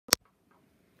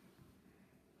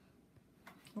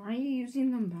Why are you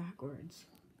using them backwards?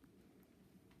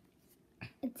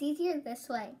 It's easier this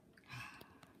way.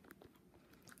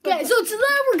 Okay, so today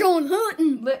we're going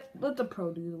hunting. Let the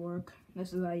pro do the work.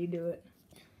 This is how you do it.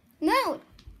 No,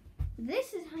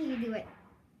 this is how you do it.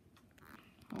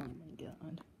 Oh my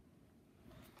god.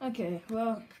 Okay,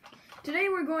 well, today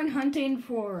we're going hunting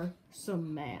for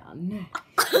some man.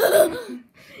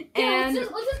 And let's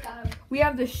just go. we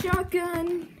have the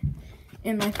shotgun,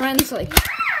 and my friend's like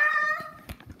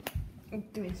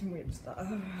doing some weird stuff.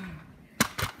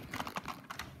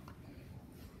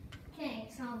 Okay,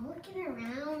 so I'm looking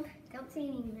around. Don't see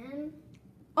any men.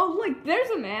 Oh, look, there's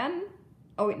a man.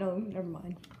 Oh, wait, no, never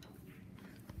mind.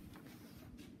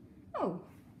 Oh.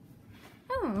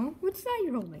 Oh, what's that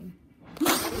you're holding?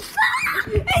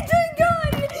 It's a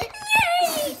gun!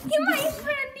 Yay! My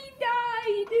friend, he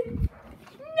died!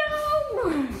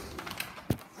 No!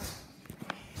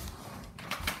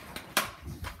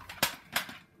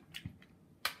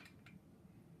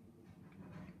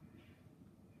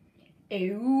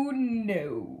 Oh,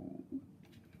 no.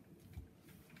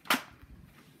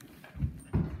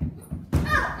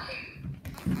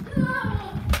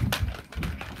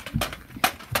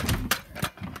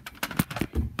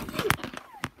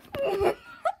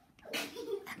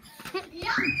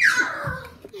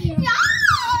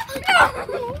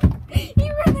 He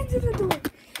ran into the door.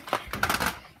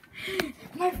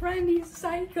 My friend, he's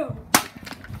psycho.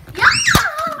 Yeah!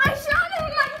 I shot him!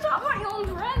 I shot my own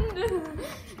friend!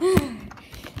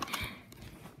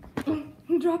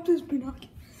 He dropped his binoculars.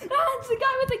 Ah, it's the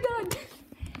guy with the gun!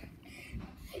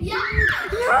 Yeah!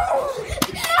 No!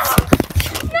 No!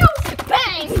 No!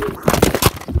 Bang!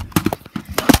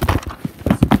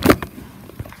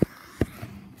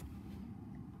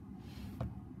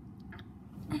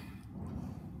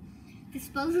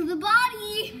 Dispose of the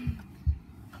body.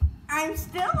 I'm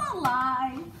still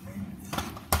alive.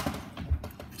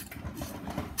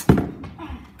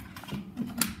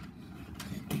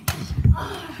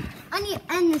 I need to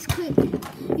end this quick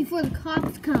before the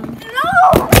cops come.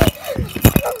 No!